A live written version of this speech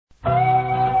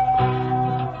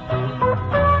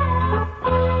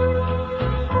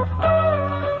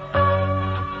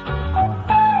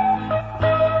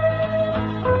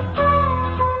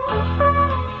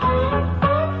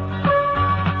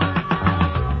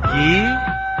ይህ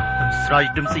በምስራች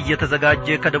ድምጽ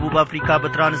እየተዘጋጀ ከደቡብ አፍሪካ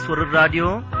በትራንስወርልድ ራዲዮ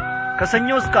ከሰኞ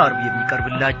እስከ ዓርብ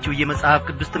የሚቀርብላችሁ የመጽሐፍ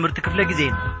ቅዱስ ትምህርት ክፍለ ጊዜ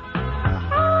ነው።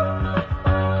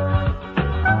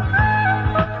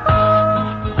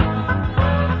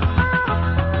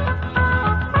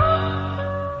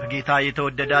 በጌታ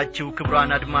የተወደዳችሁ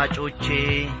ክቡራን አድማጮቼ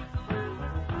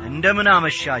እንደምን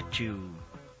አመሻችሁ።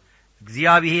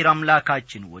 እግዚአብሔር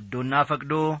አምላካችን ወዶና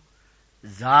ፈቅዶ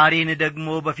ዛሬን ደግሞ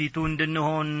በፊቱ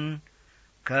እንድንሆን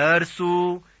ከእርሱ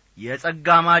የጸጋ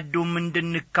ማዕዱም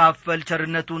እንድንካፈል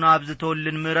ቸርነቱን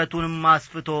አብዝቶልን ምሕረቱንም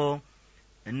አስፍቶ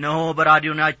እነሆ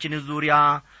በራዲዮናችን ዙሪያ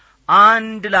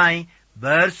አንድ ላይ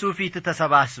በእርሱ ፊት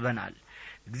ተሰባስበናል።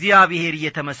 እግዚአብሔር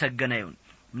እየተመሰገነ ይሁን።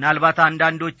 ምናልባት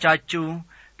አንዳንዶቻችሁ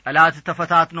ጠላት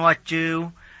ተፈታትኗችሁ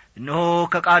እነሆ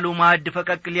ከቃሉ ማዕድ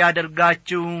ፈቀቅ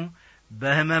ሊያደርጋችሁ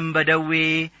በሕመም በደዌ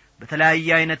በተለያየ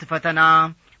አይነት ፈተና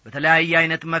በተለያየ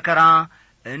አይነት መከራ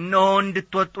እነሆ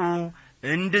እንድትወጡ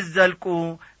እንድትዘልቁ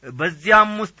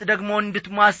በዚያም ውስጥ ደግሞ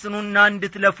እንድትማስኑና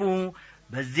እንድትለፉ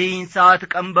በዚህን ሰዓት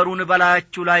ቀንበሩን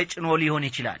በላያችሁ ላይ ጭኖ ሊሆን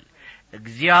ይችላል።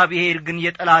 እግዚአብሔር ግን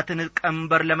የጠላትን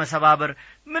ቀንበር ለመሰባበር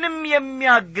ምንም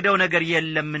የሚያግደው ነገር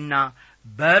የለምና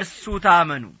በእርሱ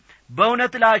ታመኑ።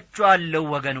 በእውነት እላችኋለሁ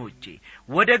ወገኖቼ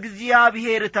ወደ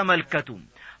እግዚአብሔር ተመልከቱ።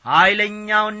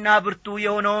 ኃይለኛውና ብርቱ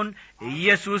የሆነውን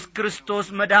ኢየሱስ ክርስቶስ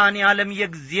መድኃኔ ዓለም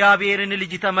የእግዚአብሔርን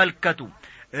ልጅ ተመልከቱ።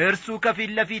 እርሱ ከፊት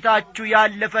ለፊታችሁ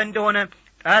ያለፈ እንደሆነ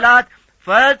ጠላት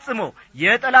ፈጽሞ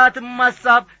የጠላትም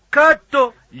ሐሳብ ከቶ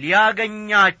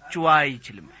ሊያገኛችሁ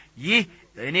አይችልም። ይህ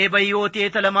እኔ በሕይወቴ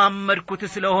የተለማመድኩት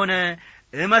ስለሆነ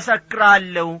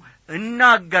እመሰክራለሁ፣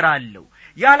 እናገራለሁ።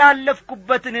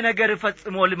 ያላለፍኩበትን ነገር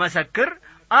ፈጽሞ ልመሰክር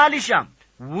አልሻም፣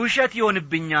 ውሸት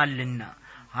ይሆንብኛልና።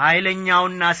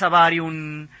 ኃይለኛውና ሰባሪውን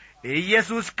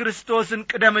ኢየሱስ ክርስቶስን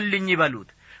ቅደምልኝ ይበሉት።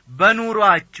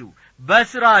 በኑሯችሁ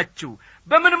በሥራችሁ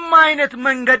በምንም አይነት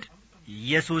መንገድ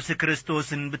ኢየሱስ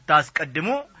ክርስቶስን ብታስቀድሙ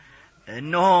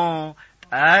እነሆ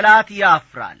ጠላት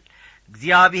ያፍራል።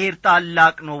 እግዚአብሔር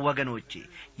ታላቅ ነው ወገኖቼ።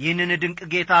 ይህንን ድንቅ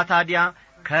ጌታ ታዲያ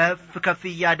ከፍ ከፍ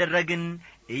እያደረግን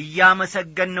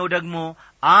እያመሰገንነው ደግሞ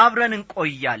አብረን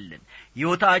እንቆያለን።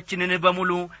 ሕይወታችንን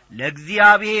በሙሉ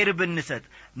ለእግዚአብሔር ብንሰጥ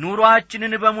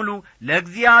ኑሯችንን በሙሉ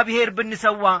ለእግዚአብሔር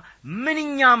ብንሰዋ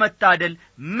ምንኛ መታደል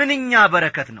ምንኛ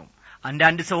በረከት ነው።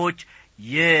 አንዳንድ ሰዎች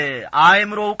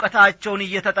የአእምሮ ዕውቀታቸውን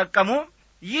እየተጠቀሙ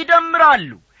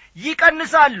ይደምራሉ፣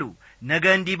 ይቀንሳሉ። ነገ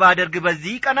እንዲህ ባደርግ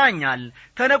በዚህ ይቀናኛል፣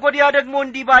 ተነጎዲያ ደግሞ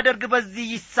እንዲህ ባደርግ በዚህ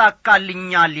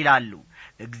ይሳካልኛል ይላሉ።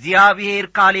 እግዚአብሔር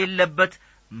ካሌለበት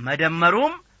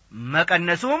መደመሩም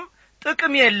መቀነሱም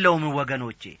ጥቅም የለውም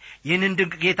ወገኖቼ። ይህንን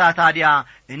ድንቅ ጌታ ታዲያ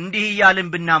እንዲህ እያልን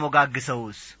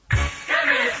ብናሞጋግሰውስ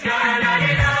ከምስጋና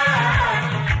ሌላ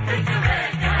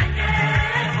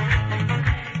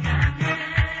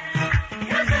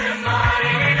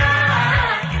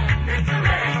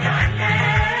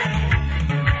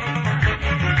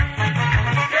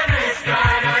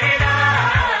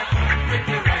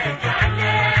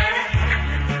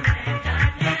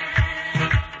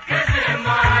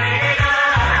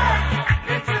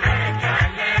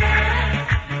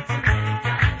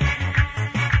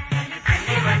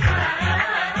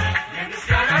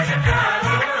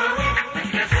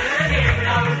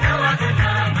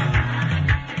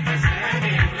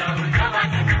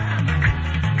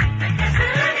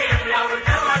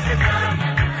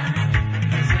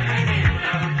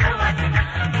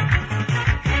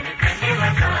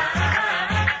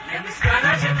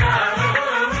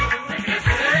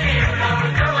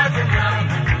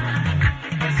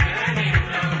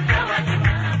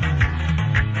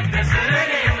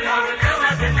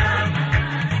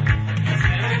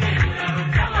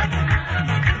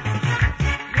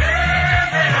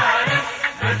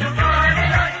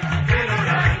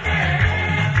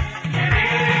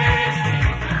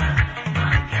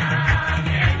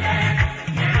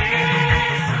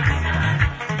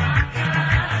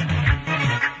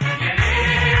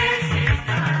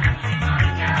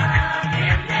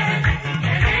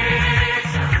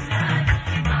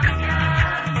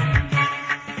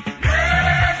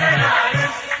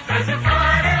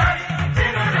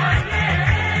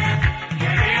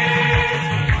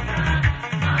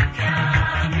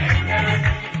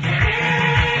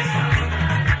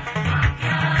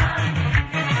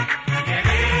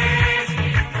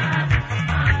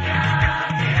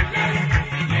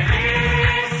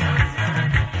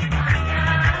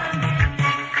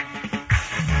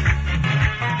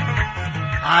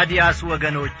ታዲያስ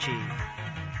ወገኖቼ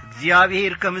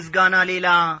እግዚአብሔር ከምስጋና ሌላ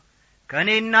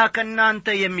ከኔና ከናንተ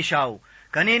የሚሻው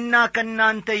ከኔና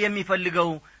ከናንተ የሚፈልገው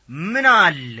ምን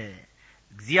አለ?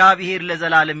 እግዚአብሔር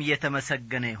ለዘላለም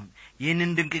እየተመሰገነ ይሁን።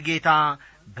 ይህንን ድንቅ ጌታ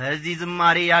በዚህ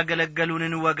ዝማሬ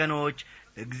ያገለገሉንን ወገኖች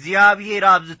እግዚአብሔር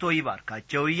አብዝቶ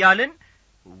ይባርካቸው እያልን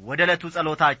ወደ ዕለቱ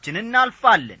ጸሎታችን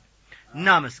እናልፋለን።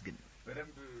 እናመስግን።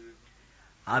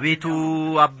 አቤቱ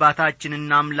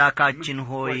አባታችንና አምላካችን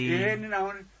ሆይ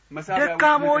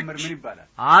ደካሞች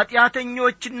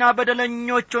ኃጢአተኞችና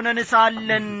በደለኞች ሆነን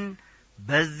ሳለን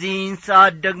በዚህን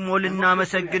ሰዓት ደግሞ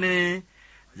ልናመሰግን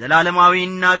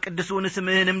ዘላለማዊና ቅዱሱን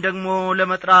ስምህንም ደግሞ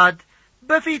ለመጥራት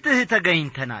በፊትህ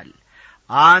ተገኝተናል።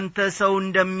 አንተ ሰው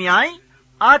እንደሚያይ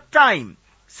አታይም፣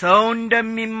 ሰው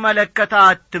እንደሚመለከት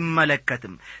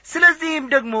አትመለከትም። ስለዚህም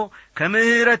ደግሞ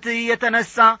ከምሕረትህ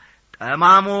የተነሳ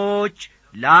ጠማሞች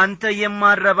ላንተ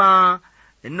የማረባ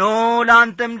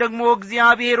ላንተም ደግሞ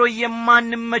እግዚአብሔር ሆይ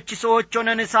የማንመች ሰዎች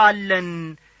ሆነን ሳለን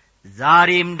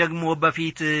ዛሬም ደግሞ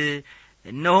በፊት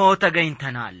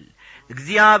ተገኝተናል።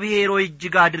 እግዚአብሔር ሆይ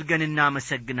እጅግ አድርገን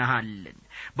እናመሰግንሃለን።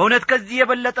 በእውነት ከዚህ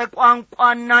የበለጠ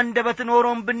ቋንቋና አንደበት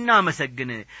ኖሮን ብናመሰግን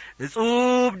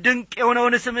እጹብ ድንቅ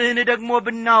የሆነውን ስምህን ደግሞ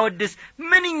ብናወድስ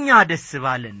ምንኛ ደስ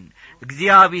ባለን።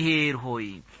 እግዚአብሔር ሆይ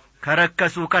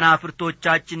ከረከሱ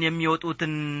ከናፍርቶቻችን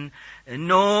የሚወጡትን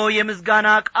የምስጋና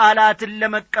ቃላትን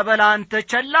ለመቀበል አንተ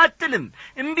ቸል አትልም፣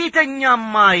 እምቢተኛም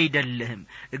አይደለህም።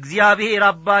 እግዚአብሔር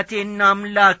አባቴና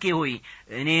አምላኬ ሆይ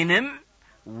እኔንም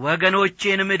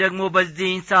ወገኖቼንም ደግሞ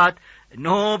በዚህን ሰዓት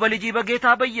በልጅ በጌታ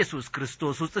በኢየሱስ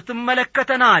ክርስቶስ ውስጥ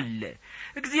ትመለከተናለህ።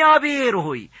 እግዚአብሔር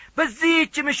ሆይ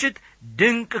በዚህች ምሽት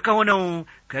ድንቅ ከሆነው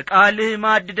ከቃልህ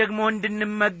ማዕድ ደግሞ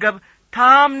እንድንመገብ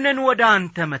ታምነን ወደ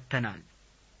አንተ መጥተናል።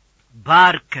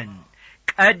 ባርከን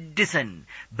ቀድሰን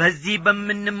በዚህ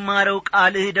በምንማረው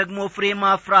ቃልህ ደግሞ ፍሬ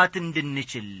ማፍራት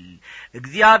እንድንችል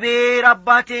እግዚአብሔር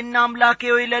አባቴና አምላኬ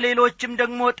ሆይ ለሌሎችም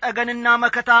ደግሞ ጠገንና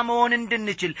መከታ መሆን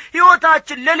እንድንችል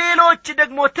ሕይወታችን ለሌሎች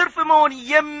ደግሞ ትርፍ መሆን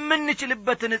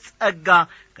የምንችልበትን ጸጋ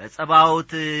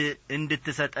ከጸባዖት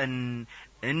እንድትሰጠን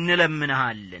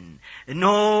እንለምንሃለን።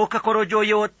 ከኮረጆ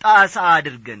የወጣ ዓሣ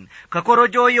አድርገን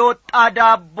ከኮረጆ የወጣ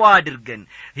ዳቦ አድርገን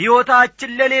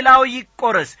ሕይወታችን ለሌላው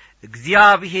ይቆረስ።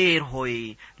 እግዚአብሔር ሆይ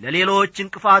ለሌሎች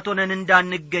እንቅፋት ሆነን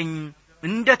እንዳንገኝ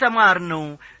እንደ ተማርነው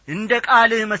እንደ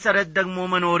ቃልህ መሠረት ደግሞ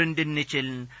መኖር እንድንችል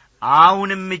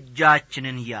አሁንም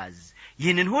እጃችንን ያዝ።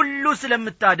 ይህንን ሁሉ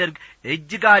ስለምታደርግ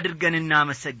እጅግ አድርገን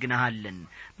እናመሰግንሃለን።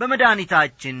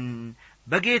 በመድኃኒታችን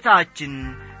በጌታችን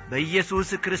በኢየሱስ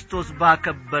ክርስቶስ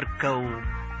ባከበርከው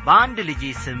በአንድ ልጅ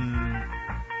ስም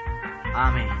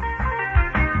አሜን።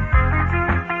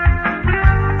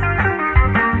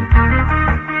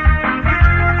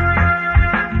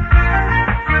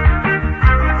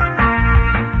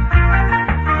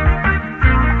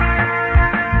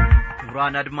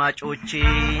 ክቡራን አድማጮቼ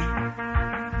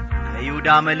ከይሁዳ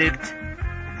መልእክት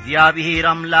እግዚአብሔር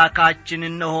አምላካችን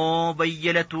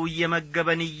በየዕለቱ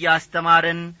እየመገበን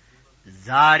እያስተማረን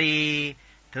ዛሬ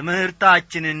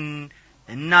ትምህርታችንን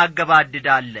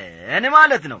እናገባድዳለን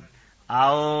ማለት ነው።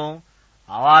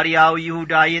 ሐዋርያው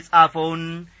ይሁዳ የጻፈውን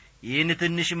ይህን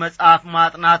ትንሽ መጽሐፍ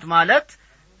ማጥናት ማለት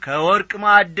ከወርቅ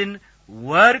ማዕድን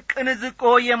ወርቅን ዝቆ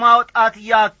የማውጣት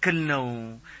ያክል ነው።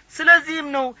 ስለዚህም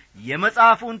ነው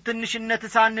የመጽሐፉን ትንሽነት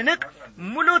ሳንንቅ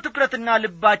ሙሉ ትኩረትና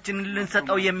ልባችንን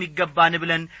ልንሰጠው የሚገባን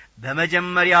ብለን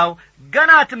በመጀመሪያው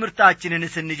ገና ትምህርታችንን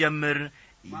ስንጀምር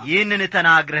ይህንን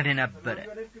ተናግረን ነበር።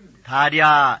 ታዲያ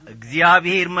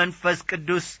እግዚአብሔር መንፈስ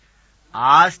ቅዱስ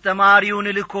አስተማሪውን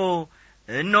ልኮ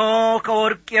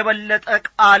ከወርቅ የበለጠ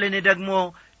ቃልን ደግሞ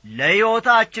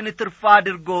ለሕይወታችን ትርፍ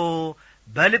አድርጎ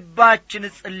በልባችን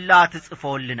ጽላት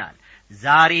ጽፎልናል።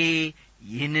 ዛሬ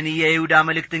ይህንን የይሁዳ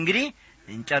መልእክት እንግዲህ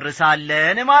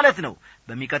እንጨርሳለን ማለት ነው።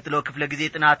 በሚቀጥለው ክፍለ ጊዜ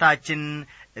ጥናታችን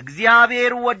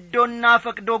እግዚአብሔር ወዶና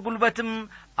ፈቅዶ ጉልበትም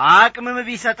አቅምም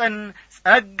ቢሰጠን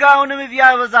ጸጋውንም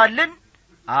ቢያበዛልን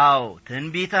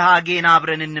ትንቢተ ሐጌን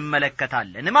አብረን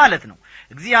እንመለከታለን ማለት ነው።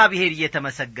 እግዚአብሔር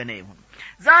እየተመሰገነ ይሁን።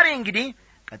 ዛሬ እንግዲህ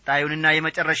ቀጣዩንና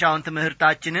የመጨረሻውን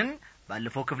ትምህርታችንን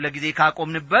ባለፈው ክፍለ ጊዜ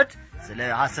ካቆምንበት ስለ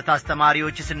ሐሰት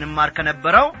አስተማሪዎች ስንማር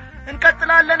ከነበረው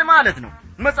እንቀጥላለን ማለት ነው።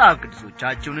 መጽሐፍ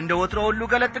ቅዱሶቻችሁን እንደ ወትሮ ሁሉ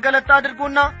ገለጥ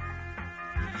አድርጉና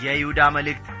የይሁዳ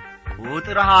መልእክት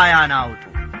ቁጥር 20 አውጡ።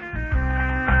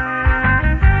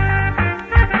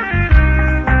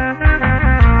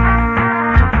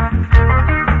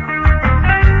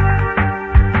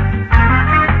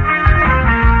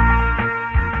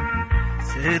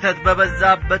 ስህተት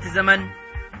በበዛበት ዘመን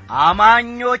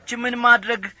አማኞች ምን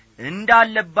ማድረግ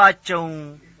እንዳለባቸው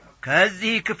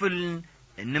ከዚህ ክፍል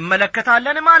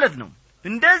እንመለከታለን ማለት ነው።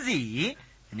 እንደዚህ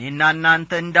እኔና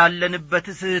እናንተ እንዳለንበት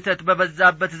ስህተት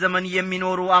በበዛበት ዘመን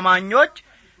የሚኖሩ አማኞች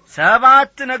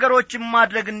 7 ነገሮችን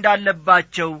ማድረግ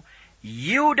እንዳለባቸው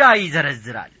ይሁዳ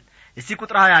ይዘረዝራል። እስቲ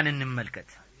ቁጥር 20 እንመልከት።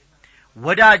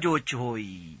 ወዳጆች ሆይ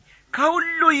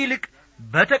ከሁሉ ይልቅ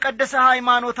በተቀደሰ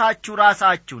ሃይማኖታችሁ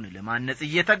ራሳችሁን ለማነጽ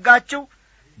እየተጋችሁ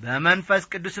በመንፈስ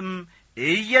ቅዱስም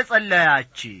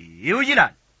እየጸለያችሁ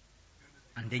ይላል።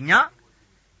 አንደኛ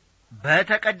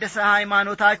በተቀደሰ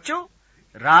ሃይማኖታችሁ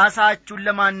ራሳችሁን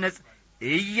ለማነጽ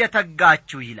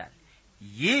እየተጋችሁ ይላል።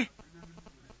 ይህ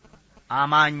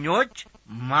አማኞች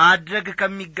ማድረግ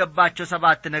ከሚገባቸው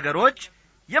 7 ነገሮች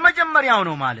የመጀመሪያው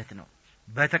ነው ማለት ነው።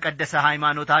 በተቀደሰ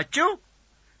ሃይማኖታችሁ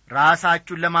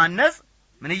ራሳችሁን ለማነጽ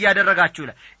ምን እያደረጋችሁ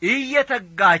ይላል?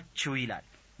 እየተጋችሁ ይላል።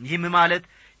 ይህም ማለት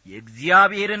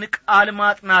የእግዚአብሔርን ቃል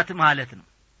ማጥናት ማለት ነው።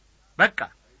 በቃ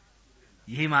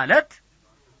ይህ ማለት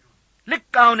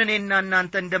ልክ አሁን እኔና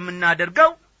እናንተ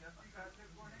እንደምናደርገው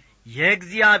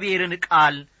የእግዚአብሔርን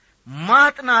ቃል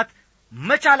ማጥናት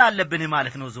መቻል አለብን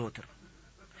ማለት ነው ዘወትር።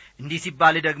 እንዲህ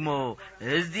ሲባል ደግሞ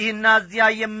እዚህና እዚያ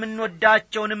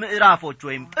የምንወዳቸውን ምዕራፎች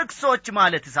ወይም ጥቅሶች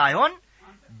ማለት ሳይሆን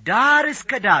ዳር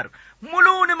እስከ ዳር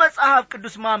ሙሉውን መጽሐፍ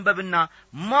ቅዱስ ማንበብና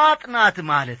ማጥናት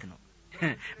ማለት ነው።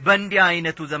 በእንዲህ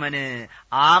አይነቱ ዘመን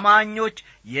አማኞች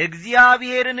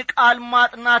የእግዚአብሔርን ቃል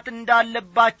ማጥናት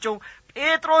እንዳለባቸው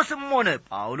ጴጥሮስም ሆነ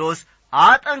ጳውሎስ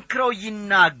አጠንክረው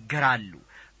ይናገራሉ።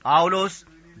 ጳውሎስ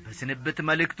በስንብት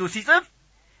መልእክቱ ሲጽፍ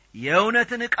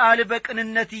የእውነትን ቃል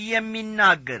በቅንነት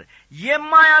የሚናገር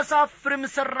የማያሳፍርም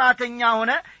ሠራተኛ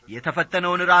ሆነ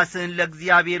የተፈተነውን ራስህን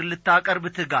ለእግዚአብሔር ልታቀርብ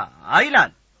ትጋ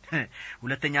ይላል።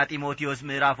 ሁለተኛ ጢሞቴዎስ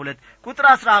ምዕራፍ 2 ቁጥር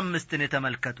 15ን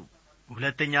ተመልከቱ።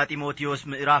 ሁለተኛ ጢሞቴዎስ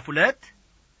ምዕራፍ 2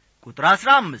 ቁጥር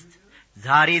 15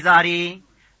 ዛሬ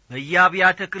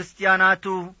በየአብያተ ክርስቲያናቱ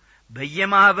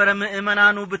በየማህበረ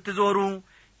ምእመናኑ ብትዞሩ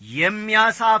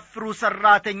የሚያሳፍሩ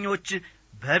ሠራተኞች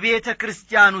በቤተ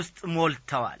ክርስቲያን ውስጥ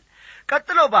ሞልተዋል።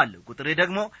 ቀጥሎ ባለው ቁጥር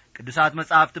ደግሞ ቅዱሳት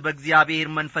መጻሕፍት በእግዚአብሔር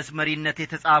መንፈስ መሪነት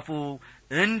የተጻፉ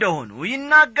እንደሆኑ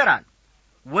ይናገራል።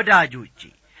 ወዳጆቼ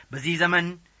በዚህ ዘመን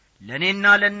ለኔና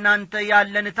ለናንተ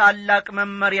ያለን ታላቅ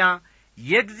መመሪያ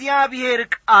የእግዚአብሔር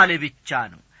ቃል ብቻ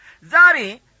ነው። ዛሬ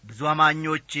ብዙ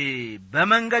አማኞች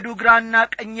በመንገዱ ግራና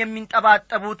ቀኝ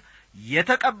የሚንጠባጠቡት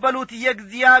የተቀበሉት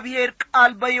የእግዚአብሔር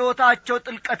ቃል በሕይወታቸው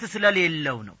ጥልቀት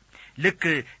ስለሌለው ነው። ልክ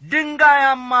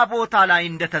ድንጋያማ ቦታ ላይ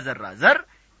እንደተዘራ ዘር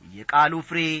የቃሉ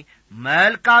ፍሬ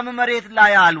መልካም መሬት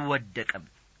ላይ አልወደቀም።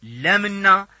 ለምና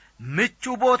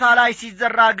ምቹ ቦታ ላይ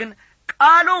ሲዘራ ግን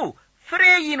ቃሉ ፍሬ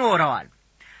ይኖረዋል።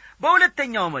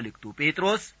 በሁለተኛው መልእክቱ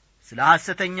ጴጥሮስ ስለ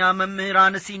ሐሰተኛ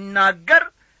መምህራን ሲናገር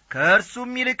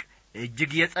ከእርሱም ይልቅ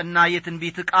እጅግ የጸና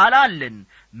የትንቢት ቃል አለን፣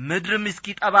 ምድርም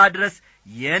እስኪጠባ ድረስ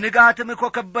የንጋትም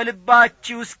ኮከብ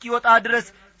በልባችሁ እስኪወጣ ድረስ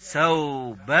ሰው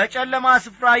በጨለማ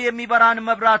ስፍራ የሚበራን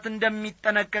መብራት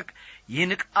እንደሚጠነቀቅ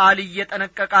ይህን ቃል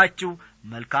እየጠነቀቃችሁ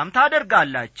መልካም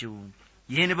ታደርጋላችሁ።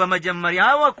 ይህን በመጀመሪያ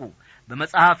አወቁ።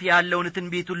 በመጽሐፍ ያለውን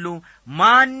ትንቢት ሁሉ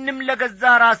ማንም ለገዛ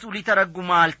ራሱ ሊተረጉም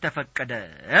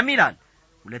አልተፈቀደም ይላል።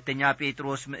 ሁለተኛ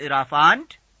ጴጥሮስ ምዕራፍ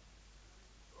 1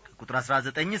 ቁጥር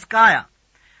 19 እስከ 20።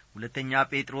 ሁለተኛ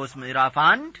ጴጥሮስ ምዕራፍ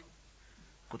 1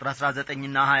 ቁጥር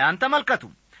 19ና 20 ተመልከቱ።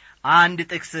 አንድ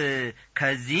ጥቅስ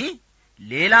ከዚህ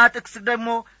ሌላ ጥቅስ ደግሞ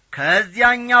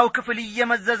ከዚያኛው ክፍል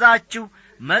እየመዘዛችሁ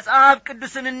መጽሐፍ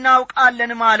ቅዱስን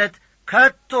እናውቃለን ማለት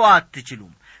ከቶ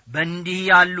አትችሉም። በእንዲህ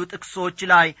ያሉ ጥቅሶች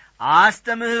ላይ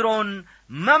አስተምህሮን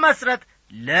መመስረት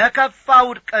ለከፋ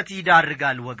ውድቀት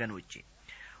ይዳርጋል ወገኖቼ።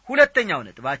 ሁለተኛው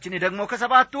ነጥባችን ደግሞ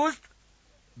ከሰባቱ ውስጥ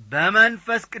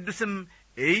በመንፈስ ቅዱስም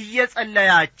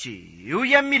እየጸለያችሁ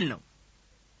የሚል ነው።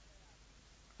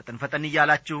 ፈጠን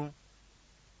እያላችሁ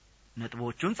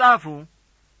ነጥቦቹን ጻፉ።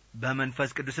 በመንፈስ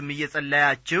ቅዱስም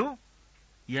እየጸለያችሁ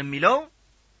የሚለው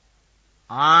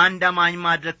አንድ አማኝ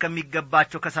ማድረግ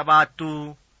ከሚገባቸው ከሰባቱ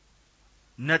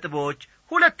ነጥቦች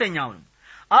ሁለተኛው ነው።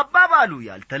 አባባሉ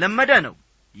ያልተለመደ ነው።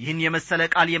 ይህን የመሰለ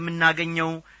ቃል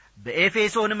የምናገኘው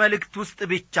በኤፌሶን መልእክት ውስጥ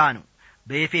ብቻ ነው።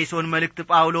 በኤፌሶን መልእክት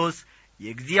ጳውሎስ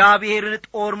የእግዚአብሔርን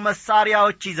ጦር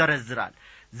መሳሪያዎች ይዘረዝራል።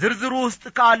 ዝርዝሩ ውስጥ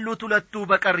ካሉት ሁለቱ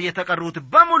በቀር የተቀሩት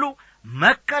በሙሉ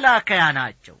መከላከያ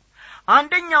ናቸው።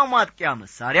 አንደኛው ማጥቂያ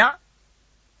መሳሪያ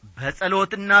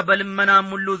በጸሎትና በልመናም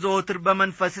ሁሉ ዘወትር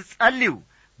በመንፈስ ጸልዩ፣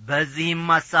 በዚህም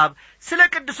ሐሳብ ስለ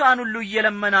ቅዱሳን ሁሉ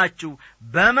እየለመናችሁ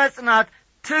በመጽናት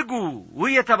ትጉ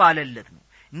የተባለለት ነው።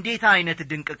 እንዴት አይነት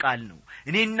ድንቅ ቃል ነው!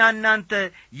 እኔና እናንተ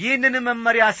ይህንን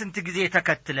መመሪያ ስንት ጊዜ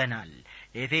ተከትለናል።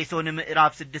 ኤፌሶን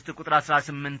ምዕራፍ 6 ቁጥር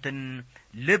 18ን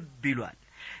ልብ ይሏል።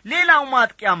 ሌላው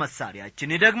ማጥቂያ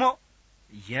መሳሪያችን ደግሞ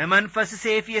የመንፈስ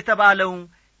ሰይፍ የተባለው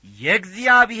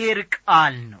የእግዚአብሔር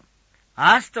ቃል ነው።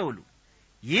 አስተውሉ፣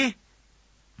 ይህ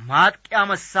ማጥቂያ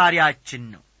መሳሪያችን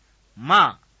ነው።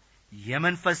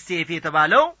 የመንፈስ ሰይፍ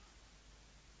የተባለው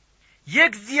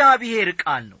የእግዚአብሔር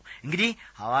ቃል ነው። እንግዲህ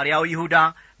ሐዋርያው ይሁዳ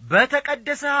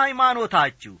በተቀደሰ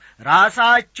ሃይማኖታችሁ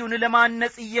ራሳችሁን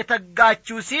ለማነጽ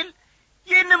እየተጋችሁ ሲል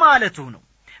ይህን ማለቱ ነው።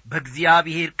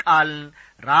 በእግዚአብሔር ቃል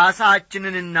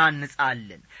ራሳችንን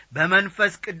እናንጻለን፣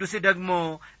 በመንፈስ ቅዱስ ደግሞ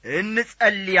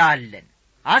እንጸልያለን።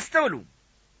 አስተውሉ።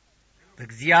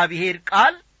 በእግዚአብሔር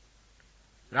ቃል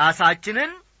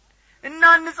ራሳችንን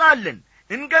እናንጻለን፣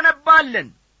 እንገነባለን።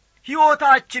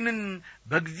 ሕይወታችንን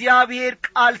በእግዚአብሔር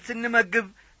ቃል ስንመግብ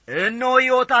እነሆ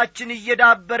ሕይወታችን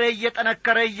እየዳበረ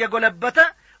እየጠነከረ እየጎለበተ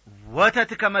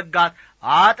ወተት ከመጋት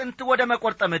አጥንት ወደ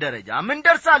መቆርጠም ደረጃ ምን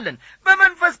ደርሳለን።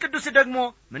 በመንፈስ ቅዱስ ደግሞ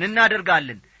ምን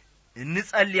እናደርጋለን?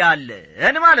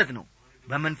 እንጸልያለን ማለት ነው።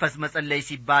 በመንፈስ መጸለይ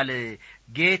ሲባል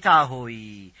ጌታ ሆይ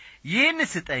ይህን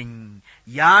ስጠኝ፣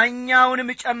 ያኛውንም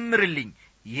ጨምርልኝ፣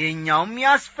 ይህኛውም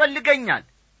ያስፈልገኛል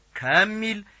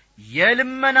ከሚል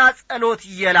የልመና ጸሎት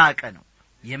የላቀ ነው።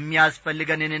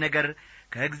 የሚያስፈልገንን ነገር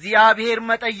ከእግዚአብሔር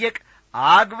መጠየቅ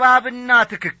አግባብና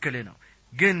ትክክል ነው።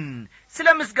 ግን ስለ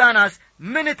ምስጋናስ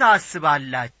ምን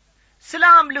ታስባላችሁ? ስለ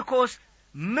አምልኮስ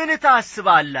ምን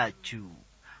ታስባላችሁ?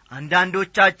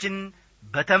 አንዳንዶቻችን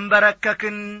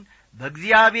በተንበረከክን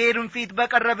በእግዚአብሔርም ፊት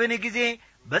በቀረብን ጊዜ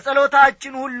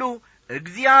በጸሎታችን ሁሉ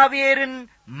እግዚአብሔርን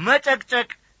መጨቅጨቅ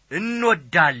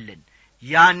እንወዳለን።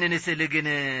 ያንን ስል ግን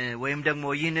ወይም ደግሞ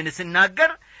ይህንን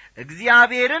ስናገር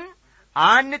እግዚአብሔርን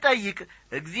አንጠይቅ፣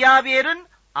 እግዚአብሔርን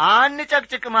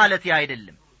አንጨቅጭቅ ማለት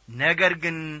አይደለም። ነገር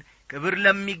ግን ክብር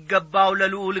ለሚገባው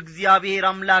ለልዑል እግዚአብሔር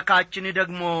አምላካችን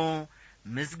ደግሞ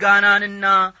ምስጋናንና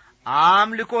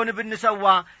አምልኮን ብንሰዋ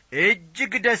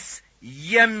እጅግ ደስ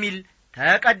የሚል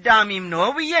ተቀዳሚም ነው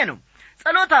ብዬ ነው።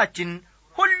 ጸሎታችን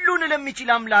ሁሉን ለሚችል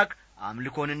አምላክ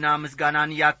አምልኮንና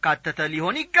ምስጋናን ያካተተ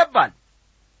ሊሆን ይገባል።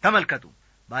 ተመልከቱ፣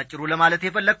 ባጭሩ ለማለት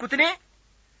የፈለኩት እኔ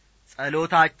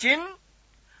ጸሎታችን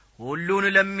ሁሉን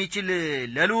ለሚችል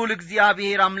ለልዑል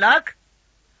እግዚአብሔር አምላክ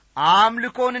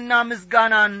አምልኮንና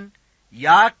ምስጋናን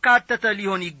ያካተተ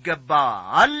ሊሆን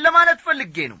ይገባል ለማለት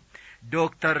ፈልጌ ነው።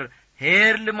 ዶክተር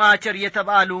ሄርል ማቸር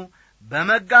የተባሉ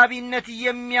በመጋቢነት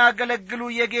የሚያገለግሉ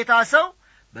የጌታ ሰው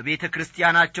በቤተ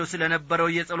ክርስቲያናቸው ስለነበረው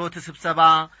የጸሎት ስብሰባ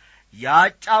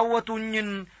ያጫወቱኝን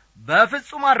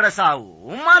በፍጹም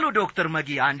አረሳውም አሉ ዶክተር መጊ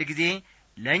አንድ ጊዜ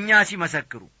ለኛ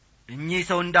ሲመሰክሩ። እኚህ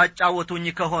ሰው እንዳጫወቱኝ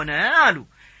ከሆነ አሉ፣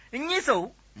 እኚህ ሰው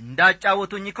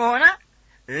እንዳጫወቱኝ ከሆነ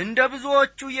እንደ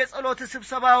ብዙዎቹ የጸሎት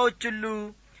ስብሰባዎች ሁሉ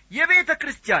የቤተ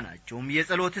ክርስቲያናቸውም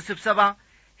የጸሎት ስብሰባ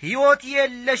ሕይወት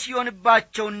የለሽ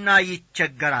ይሆንባቸውና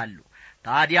ይቸገራሉ።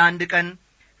 ታዲያ አንድ ቀን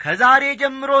ከዛሬ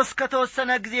ጀምሮ እስከ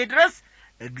ተወሰነ ጊዜ ድረስ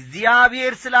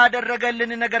እግዚአብሔር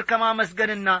ስላደረገልን ነገር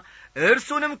ከማመስገንና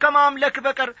እርሱንም ከማምለክ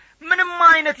በቀር ምንም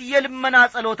አይነት የልመና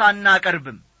ጸሎት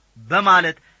አናቀርብም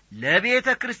በማለት ለቤተ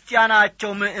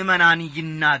ክርስቲያናቸው ምእመናን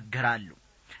ይናገራሉ።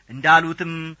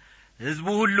 እንዳሉትም ሕዝቡ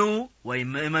ሁሉ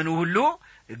ወይም ምእመኑ ሁሉ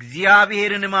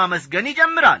እግዚአብሔርን ማመስገን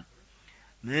ይጀምራል።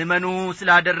 ምእመኑ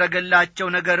ስላደረገላቸው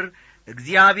ነገር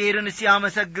እግዚአብሔርን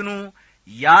ሲያመሰግኑ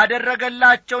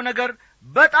ያደረገላቸው ነገር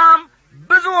በጣም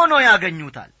ብዙ ሆኖ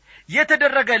ያገኙታል።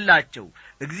 የተደረገላቸው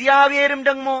እግዚአብሔርም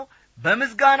ደግሞ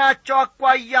በምስጋናቸው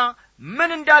አኳያ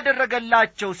ምን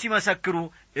እንዳደረገላቸው ሲመሰክሩ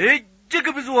እጅግ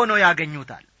ብዙ ሆኖ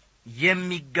ያገኙታል።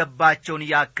 የሚገባቸውን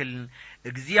ያክል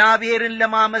እግዚአብሔርን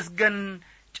ለማመስገን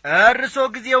ጨርሶ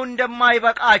ጊዜው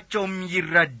እንደማይበቃቸውም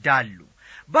ይረዳሉ።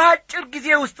 በአጭር ጊዜ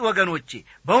ውስጥ ወገኖቼ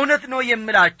በእውነት ነው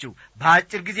የምላችሁ፣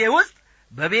 በአጭር ጊዜ ውስጥ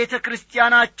በቤተ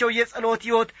ክርስቲያናቸው የጸሎት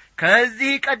ሕይወት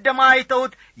ከዚህ ቀደም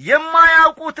አይተውት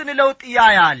የማያውቁትን ለውጥ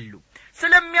ያያሉ።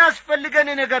 ስለሚያስፈልገን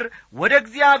ነገር ወደ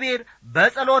እግዚአብሔር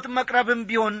በጸሎት መቅረብም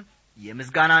ቢሆን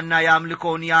የምስጋናና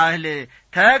የአምልኮን ያህል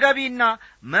ተገቢና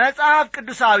መጽሐፍ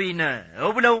ቅዱሳዊ ነው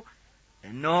ብለው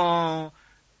እነሆ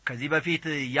ከዚህ በፊት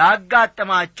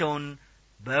ያጋጠማቸውን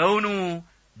በእውኑ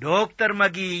ዶክተር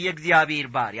መጊ የእግዚአብሔር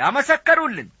ባሪያ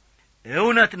መሰከሩልን።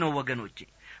 እውነት ነው ወገኖቼ።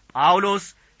 ጳውሎስ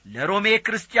ለሮሜ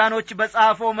ክርስቲያኖች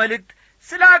በጻፈው መልእክት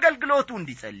ስለ አገልግሎቱ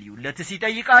እንዲጸልዩለት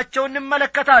ሲጠይቃቸው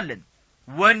እንመለከታለን።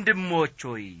 ወንድሞች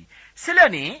ሆይ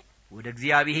ስለኔ ወደ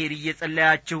እግዚአብሔር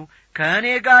እየጸለያችሁ ከእኔ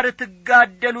ጋር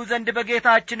ትጋደሉ ዘንድ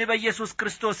በጌታችን በኢየሱስ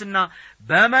ክርስቶስና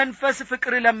በመንፈስ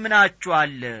ፍቅር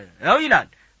ለምናችኋለሁ ይላል።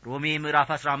 ሮሜ ምዕራፍ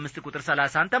 15 ቁጥር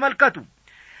 30 ተመልከቱ።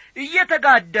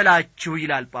 እየተጋደላችሁ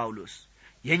ይላል ጳውሎስ።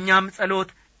 የኛም ጸሎት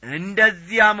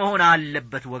እንደዚያ መሆን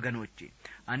አለበት ወገኖቼ።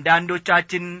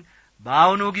 አንዳንዶቻችን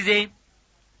በአሁኑ ጊዜ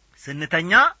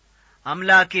ስንተኛ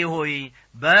አምላኬ ሆይ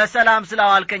በሰላም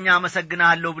ስላዋልከኝ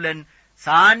አመሰግናለሁ ብለን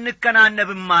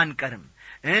ሳንከናነብም አንቀርም።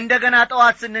 እንደገና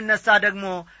ጠዋት ስንነሳ ደግሞ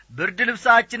ብርድ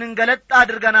ልብሳችንን ገለጥ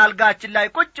አድርገን አልጋችን ላይ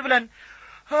ቁጭ ብለን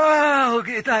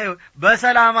ጌታዬ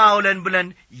በሰላም አውለን ብለን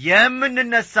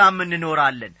የምንነሳም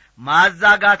እንኖራለን።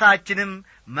 ማዛጋታችንም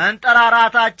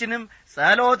መንጠራራታችንም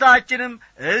ጸሎታችንም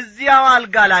እዚያው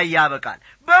አልጋ ላይ ያበቃል።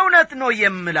 በእውነት ነው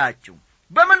የምላችሁ።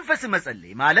 በመንፈስ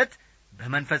መጸለይ ማለት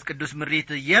በመንፈስ ቅዱስ ምሪት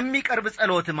የሚቀርብ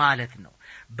ጸሎት ማለት ነው።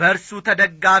 በእርሱ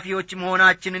ተደጋፊዎች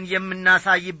መሆናችንን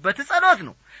የምናሳይበት ጸሎት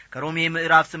ነው። ከሮሜ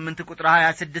ምዕራፍ 8 ቁጥር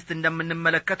 26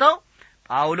 እንደምንመለከተው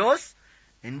ጳውሎስ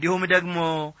እንዲሁም ደግሞ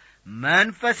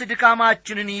መንፈስ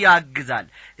ድካማችንን ያግዛል፣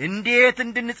 እንዴት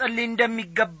እንድንጸልይ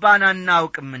እንደሚገባን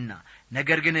አናውቅምና፣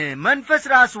 ነገር ግን መንፈስ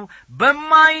ራሱ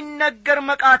በማይነገር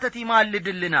መቃተት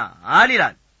ይማልድልናል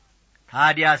ይላል።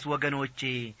 ታዲያስ ወገኖቼ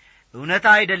እውነት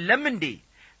አይደለም እንዴ?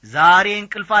 ዛሬ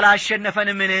እንቅልፍ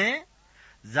አላሸነፈንምን?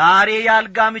 ዛሬ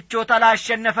ያልጋ ምቾት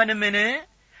አላሸነፈንምን?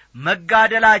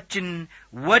 መጋደላችን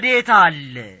ወዴት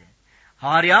አለ?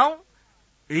 ሐዋርያው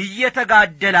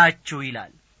እየተጋደላችሁ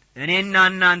ይላል። እኔና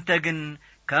እናንተ ግን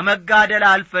ከመጋደል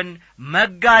አልፈን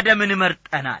መጋደምን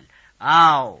መርጠናል።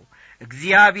 አዎ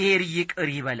እግዚአብሔር ይቅር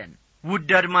ይበለን። ውድ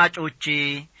አድማጮቼ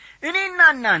እኔና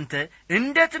እናንተ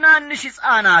እንደ ትናንሽ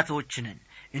ሕፃናቶች ነን።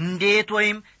 እንዴት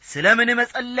ወይም ስለምን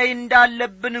መጸለይ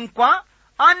እንዳለብን እንኳን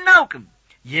አናውቅም።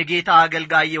 የጌታ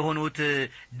አገልጋይ የሆኑት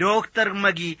ዶክተር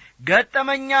መጊ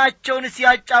ገጠመኛቸውን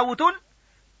ሲያጫውቱን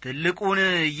ትልቁን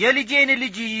የልጄን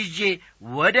ልጅ ይዤ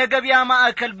ወደ ገበያ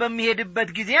ማዕከል በሚሄድበት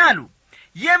ጊዜ አሉ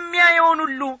የሚያየውን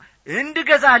ሁሉ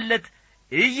እንድገዛለት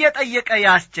እየጠየቀ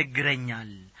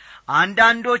ያስቸግረኛል።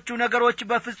 አንዳንዶቹ ነገሮች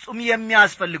በፍጹም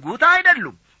የሚያስፈልጉት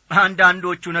አይደሉም።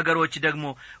 አንዳንዶቹ ነገሮች ደግሞ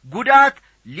ጉዳት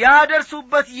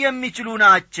ሊያደርሱበት የሚችሉ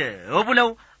ናቸው ብለው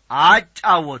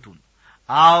አጫወቱን።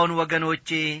 አሁን ወገኖቼ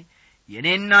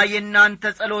የኔና የናንተ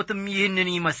ጸሎትም ይህንን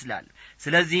ይመስላል።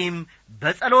 ስለዚህም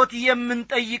በጸሎት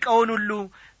የምንጠይቀውን ሁሉ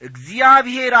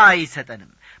እግዚአብሔር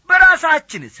አይሰጠንም።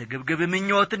 በራሳችን ስግብግብ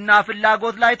ምኞትና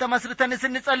ፍላጎት ላይ ተመስርተን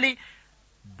ስንጸልይ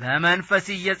በመንፈስ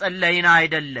እየጸለይን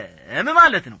አይደለም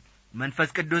ማለት ነው። መንፈስ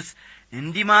ቅዱስ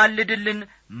እንዲማልድልን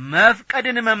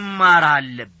መፍቀድን መማር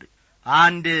አለብን።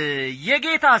 አንድ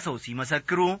የጌታ ሰው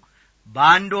ሲመሰክሩ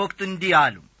በአንድ ወቅት እንዲህ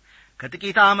አሉ።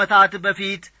 ከጥቂት ዓመታት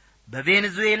በፊት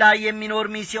በቬኔዙዌላ የሚኖር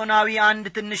ሚስዮናዊ አንድ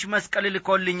ትንሽ መስቀል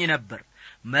ልኮልኝ ነበር።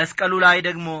 መስቀሉ ላይ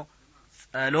ደግሞ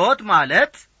ጸሎት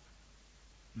ማለት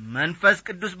መንፈስ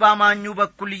ቅዱስ በአማኙ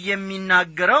በኩል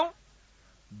የሚናገረው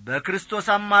በክርስቶስ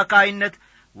አማካይነት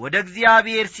ወደ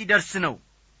እግዚአብሔር ሲደርስ ነው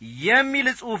የሚል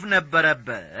ጽሑፍ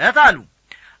ነበረበት አሉ።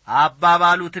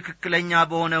 አባባሉ ትክክለኛ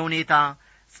በሆነ ሁኔታ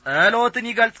ጸሎትን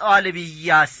ይገልጸዋል ብዬ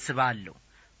አስባለሁ።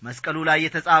 መስቀሉ ላይ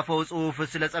የተጻፈው ጽሑፍ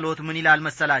ስለ ጸሎት ምን ይላል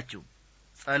መሰላችሁ?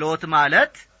 ጸሎት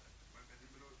ማለት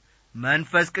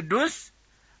መንፈስ ቅዱስ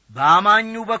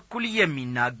በአማኙ በኩል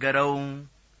የሚናገረው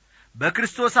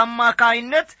በክርስቶስ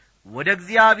አማካይነት ወደ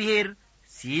እግዚአብሔር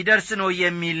ሲደርስ ነው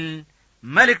የሚል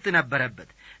መልእክት ነበረበት።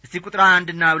 እስቲ ቁጥር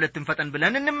 1 እና 2 ፈጠን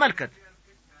ብለን እንመልከት።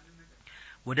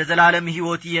 ወደ ዘላለም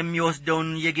ሕይወት የሚወስደውን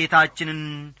የጌታችንን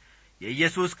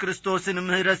የኢየሱስ ክርስቶስን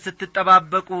ምሕረት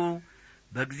ስትጠባበቁ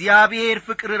በእግዚአብሔር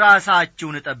ፍቅር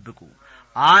ራሳችሁን ጠብቁ፣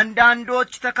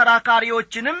 አንዳንዶች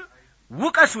ተከራካሪዎችንም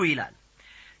ውቀሱ ይላል።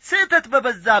 ስህተት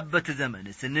በበዛበት ዘመን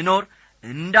ስንኖር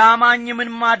እንዳማኝ ምን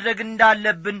ማድረግ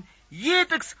እንዳለብን ይህ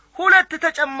ጥቅስ ሁለት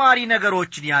ተጨማሪ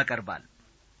ነገሮችን ያቀርባል።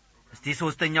 እስቲ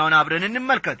ሶስተኛውን አብረን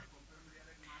እንመልከት።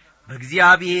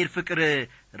 በእግዚአብሔር ፍቅር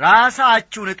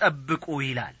ራሳችሁን ጠብቁ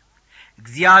ይላል።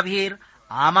 እግዚአብሔር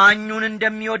አማኙን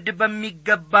እንደሚወድ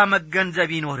በሚገባ መገንዘብ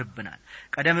ይኖርብናል።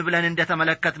 ቀደም ብለን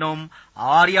እንደተመለከትነውም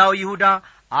ሐዋርያው ይሁዳ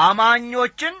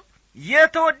አማኞችን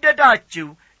የተወደዳችሁ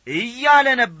እያለ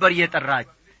ነበር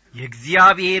የጠራቸው።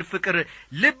 የእግዚአብሔር ፍቅር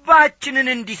ልባችንን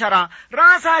እንዲሰራ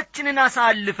ራሳችንን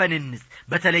አሳልፈን እንስጥ።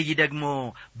 በተለይ ደግሞ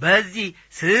በዚህ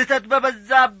ስህተት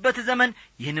በበዛበት ዘመን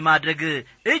ይህን ማድረግ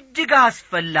እጅግ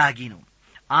አስፈላጊ ነው።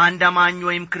 አንድ አማኝ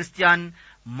ወይም ክርስቲያን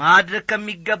ማድረግ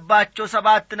ከሚገባቸው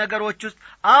 7 ነገሮች ውስጥ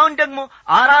አሁን ደግሞ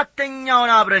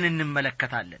 4ኛውን አብረን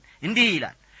እንመለከታለን። እንዲህ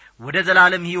ይላል፣ ወደ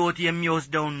ዘላለም ሕይወት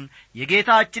የሚወስደውን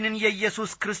የጌታችንን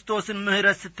የኢየሱስ ክርስቶስን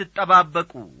ምሕረት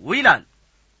ስትጠባበቁ ይላል።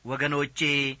 ወገኖቼ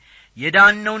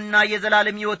የዳነውና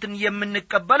የዘላለም ሕይወትን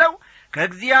የምንቀበለው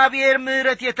ከእግዚአብሔር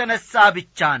ምሕረት የተነሳ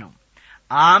ብቻ ነው።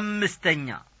 5ኛ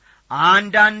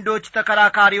አንዳንዶች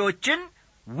ተከራካሪዎችን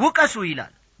ውቀሱ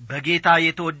ይላል። በጌታ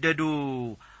የተወደዱ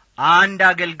አንድ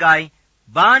አገልጋይ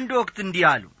በአንድ ወቅት እንዲህ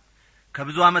አሉ።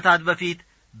 ከብዙ ዓመታት በፊት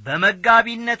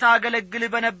በመጋቢነት አገለግል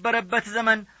በነበረበት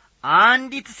ዘመን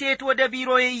አንዲት ሴት ወደ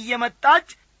ቢሮዬ እየመጣች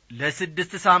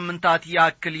ለ6 ሳምንታት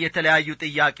ያክል የተለያዩ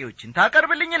ጥያቄዎችን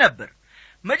ታቀርብልኝ ነበር።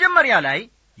 መጀመሪያ ላይ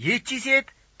ይህቺ ሴት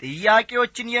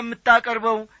ጥያቄዎችን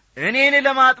የምታቀርበው እኔን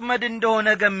ለማጥመድ እንደሆነ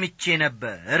ገምቼ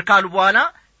ነበር ካሉ በኋላ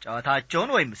ጨዋታቸውን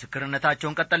ወይም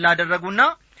ምስክርነታቸውን ቀጠል አደረጉና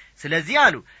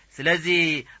ስለዚህ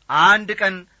አንድ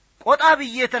ቀን ቆጣ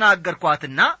ብዬ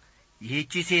ተናገርኳትና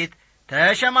ይህቺ ሴት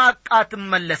ተሸማቃ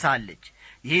ትመለሳለች።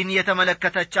 ይህን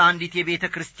የተመለከተች አንዲት የቤተ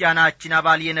ክርስቲያናችን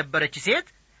አባል የነበረች ሴት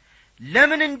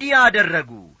ለምን እንዲህ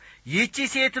አደረጉ? ይህቺ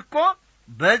ሴት እኮ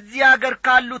በዚህ አገር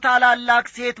ካሉ ታላላቅ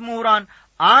ሴት ምሁራን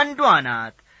አንዷ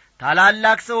ናት።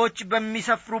 ታላላቅ ሰዎች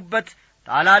በሚሰፍሩበት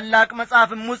ታላላቅ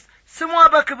መጽሐፍም ውስጥ ስሟ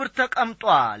በክብር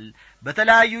ተቀምጧል።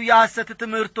 በተለያዩ የሐሰት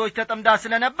ትምህርቶች ተጠምዳ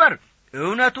ስለነበር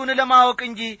እውነቱን ለማወቅ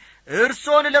እንጂ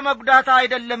እርሶን ለመጉዳት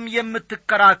አይደለም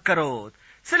የምትከራከሩት።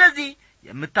 ስለዚህ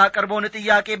የምታቀርበውን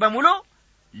ጥያቄ በሙሉ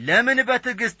ለምን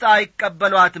በትዕግስት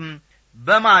አይቀበሏትም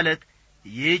በማለት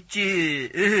ይህች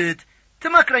እህት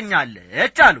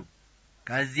ትመክረኛለች አሉ።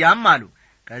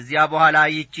 ከዚያ በኋላ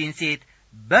ይህችን ሴት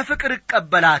በፍቅር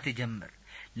እቀበላት ጀመር።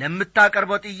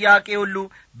 ለምታቀርበው ጥያቄ ሁሉ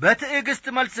በትዕግስት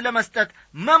መልስ ለመስጠት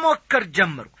መሞከር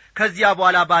ጀመሩ። ከዚያ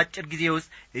በኋላ በአጭር ጊዜ ውስጥ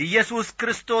ኢየሱስ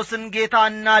ክርስቶስን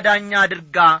ጌታና ዳኛ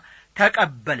አድርጋ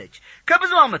ተቀበለች።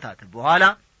 ከብዙ ዓመታት በኋላ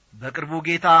በቅርቡ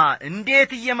ጌታ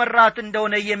እንዴት እየመራት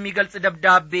እንደሆነ የሚገልጽ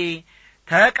ደብዳቤ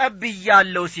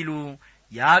ተቀብያለሁ ሲሉ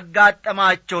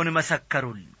ያጋጠማቸውን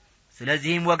መሰከሩልን።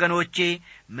 ስለዚህም ወገኖቼ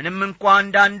ምንም እንኳን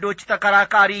አንዳንዶች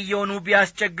ተከራካሪ የሆኑ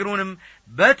ቢያስቸግሩንም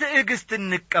በትዕግስት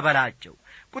እንቀበላቸው።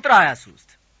 ቁጥር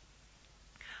 23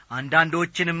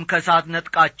 አንዳንዶችንም ከእሳት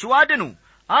ነጥቃችሁ አድኑ፣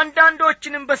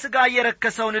 አንዳንዶችንም በሥጋ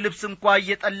የረከሰውን ልብስ እንኳን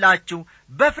እየጠላችሁ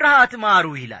በፍርሃት ማሩ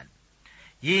ይላል።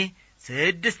 ይህ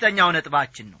ስድስተኛው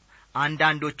ነጥባችን ነው።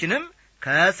 አንዳንዶችንም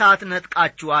ከእሳት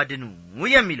ነጥቃችሁ አድኑ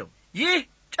የሚለው ይህ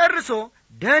ጨርሶ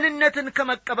ደህንነትን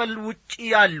ከመቀበል ውጪ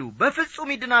ያሉ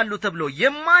በፍጹም ይድናሉ ተብሎ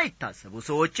የማይታሰቡ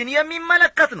ሰዎችን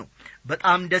የሚመለከት ነው።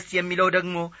 በጣም ደስ የሚለው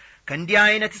ደግሞ ከእንዲህ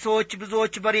አይነት ሰዎች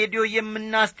ብዙዎች በሬዲዮ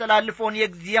የምናስተላልፈውን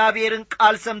የእግዚአብሔርን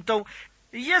ቃል ሰምተው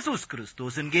ኢየሱስ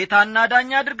ክርስቶስን ጌታና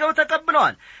ዳኛ አድርገው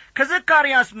ተቀብለዋል።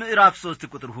 ከዘካርያስ ምዕራፍ 3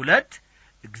 ቁጥር 2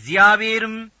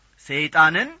 እግዚአብሔርም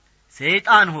ሰይጣንን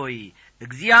ሰይጣን ሆይ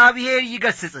እግዚአብሔር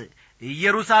ይገስጽ፣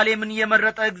 ኢየሩሳሌምን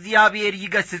የመረጠ እግዚአብሔር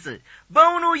ይገስጽ፣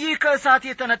 በእውኑ ይህ ከእሳት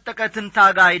የተነጠቀ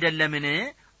ትንታግ አይደለምን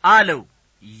አለው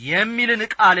የሚልን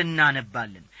ቃል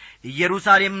እናነባለን።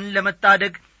 ኢየሩሳሌምን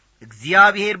ለመታደግ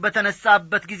እግዚአብሔር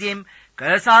በተነሳበት ጊዜም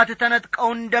ከእሳት ተነጥቀው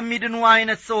እንደሚድኑ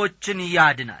አይነት ሰዎችን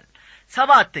ያድናል።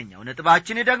 ሰባተኛው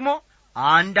ነጥባችን ደግሞ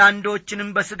አንዳንዶችንም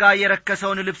በሥጋ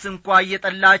የረከሰውን ልብስ እንኳን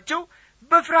እየጠላችሁ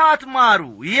በፍርሃት ማሩ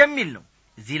የሚል ነው።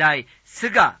 እዚህ ላይ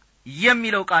ሥጋ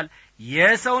የሚለው ቃል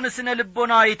የሰውን ስነ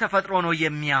ልቦናዊ ተፈጥሮ ነው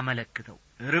የሚያመለክተው።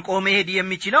 ርቆ መሄድ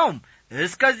የሚችለውም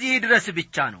እስከዚህ ድረስ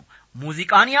ብቻ ነው።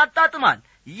 ሙዚቃን ያጣጥማል፣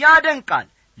 ያደንቃል፣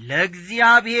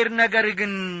 ለእግዚአብሔር ነገር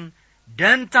ግን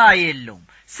ደንታ የለውም፣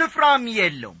 ስፍራም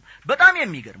የለውም። በጣም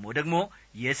የሚገርመው ደግሞ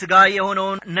የሥጋ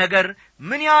የሆነውን ነገር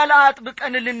ምን ያህል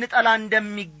አጥብቀን ልንጠላ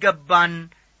እንደሚገባን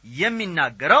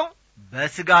የሚናገረው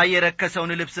በሥጋ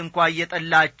የረከሰውን ልብስ እንኳን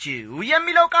እየጠላችሁ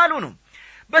የሚለው ቃሉ ነው።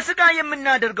 በሥጋ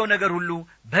የምናደርገው ነገር ሁሉ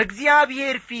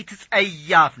በእግዚአብሔር ፊት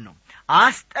ጸያፍ ነው፣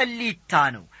 አስጠሊታ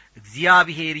ነው።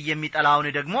 እግዚአብሔር የሚጠላውን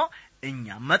ደግሞ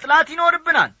እኛም መጥላት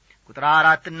ይኖርብናል። ቁጥር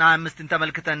 4 እና 5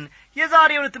 ተመልክተን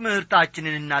የዛሬውን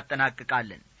ትምህርታችንን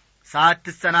እናጠናቅቃለን።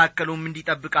 ሳትሰናከሉም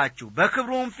እንዲጠብቃችሁ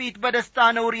በክብሩም ፊት በደስታ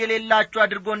ነውር የሌላችሁ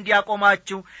አድርጎ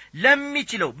እንዲያቆማችሁ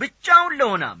ለሚችለው ብቻውን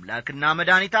ለሆነ አምላክና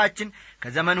መድኃኒታችን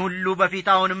ከዘመን ሁሉ በፊት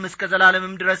አሁንም እስከ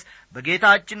ዘላለምም ድረስ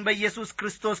በጌታችን በኢየሱስ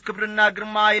ክርስቶስ ክብርና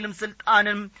ግርማ ኃይልም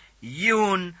ሥልጣንም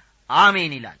ይሁን፣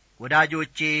 አሜን ይላል።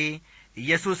 ወዳጆቼ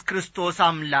ኢየሱስ ክርስቶስ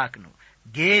አምላክ ነው፣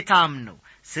 ጌታም ነው።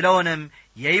 ስለሆነም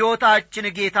የሕይወታችን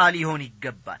ጌታ ሊሆን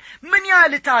ይገባል። ምን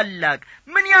ያህል ታላቅ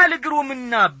ምን ያህል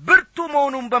ግሩምና ብርቱ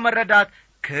መሆኑን በመረዳት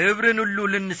ክብርን ሁሉ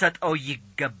ልንሰጠው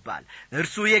ይገባል።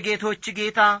 እርሱ የጌቶች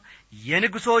ጌታ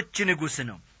የንጉሶች ንጉሥ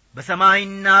ነው።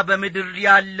 በሰማይና በምድር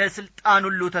ያለ ሥልጣን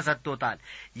ሁሉ ተሰጥቶታል።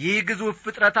 ይህ ግዙፍ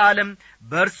ፍጥረት ዓለም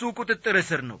በእርሱ ቁጥጥር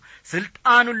ስር ነው።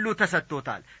 ሥልጣን ሁሉ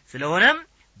ተሰጥቶታል። ስለሆነም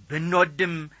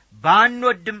ብንወድም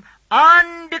ባንወድም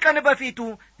አንድ ቀን በፊቱ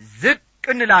ዝቅ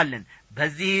እንላለን።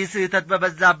 በዚህ ስህተት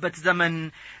በበዛበት ዘመን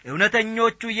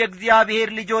እውነተኞቹ የእግዚአብሔር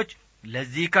ልጆች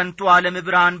ለዚህ ከንቱ ዓለም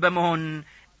ብርሃን በመሆን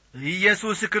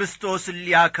ኢየሱስ ክርስቶስን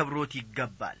ሊያከብሩት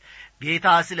ይገባል። ጌታ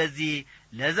ስለዚህ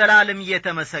ለዘላለም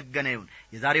የተመሰገነ ይሁን።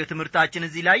 የዛሬው ትምህርታችን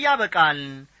እዚህ ላይ ያበቃል።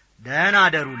 ደህና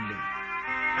አደሩልን።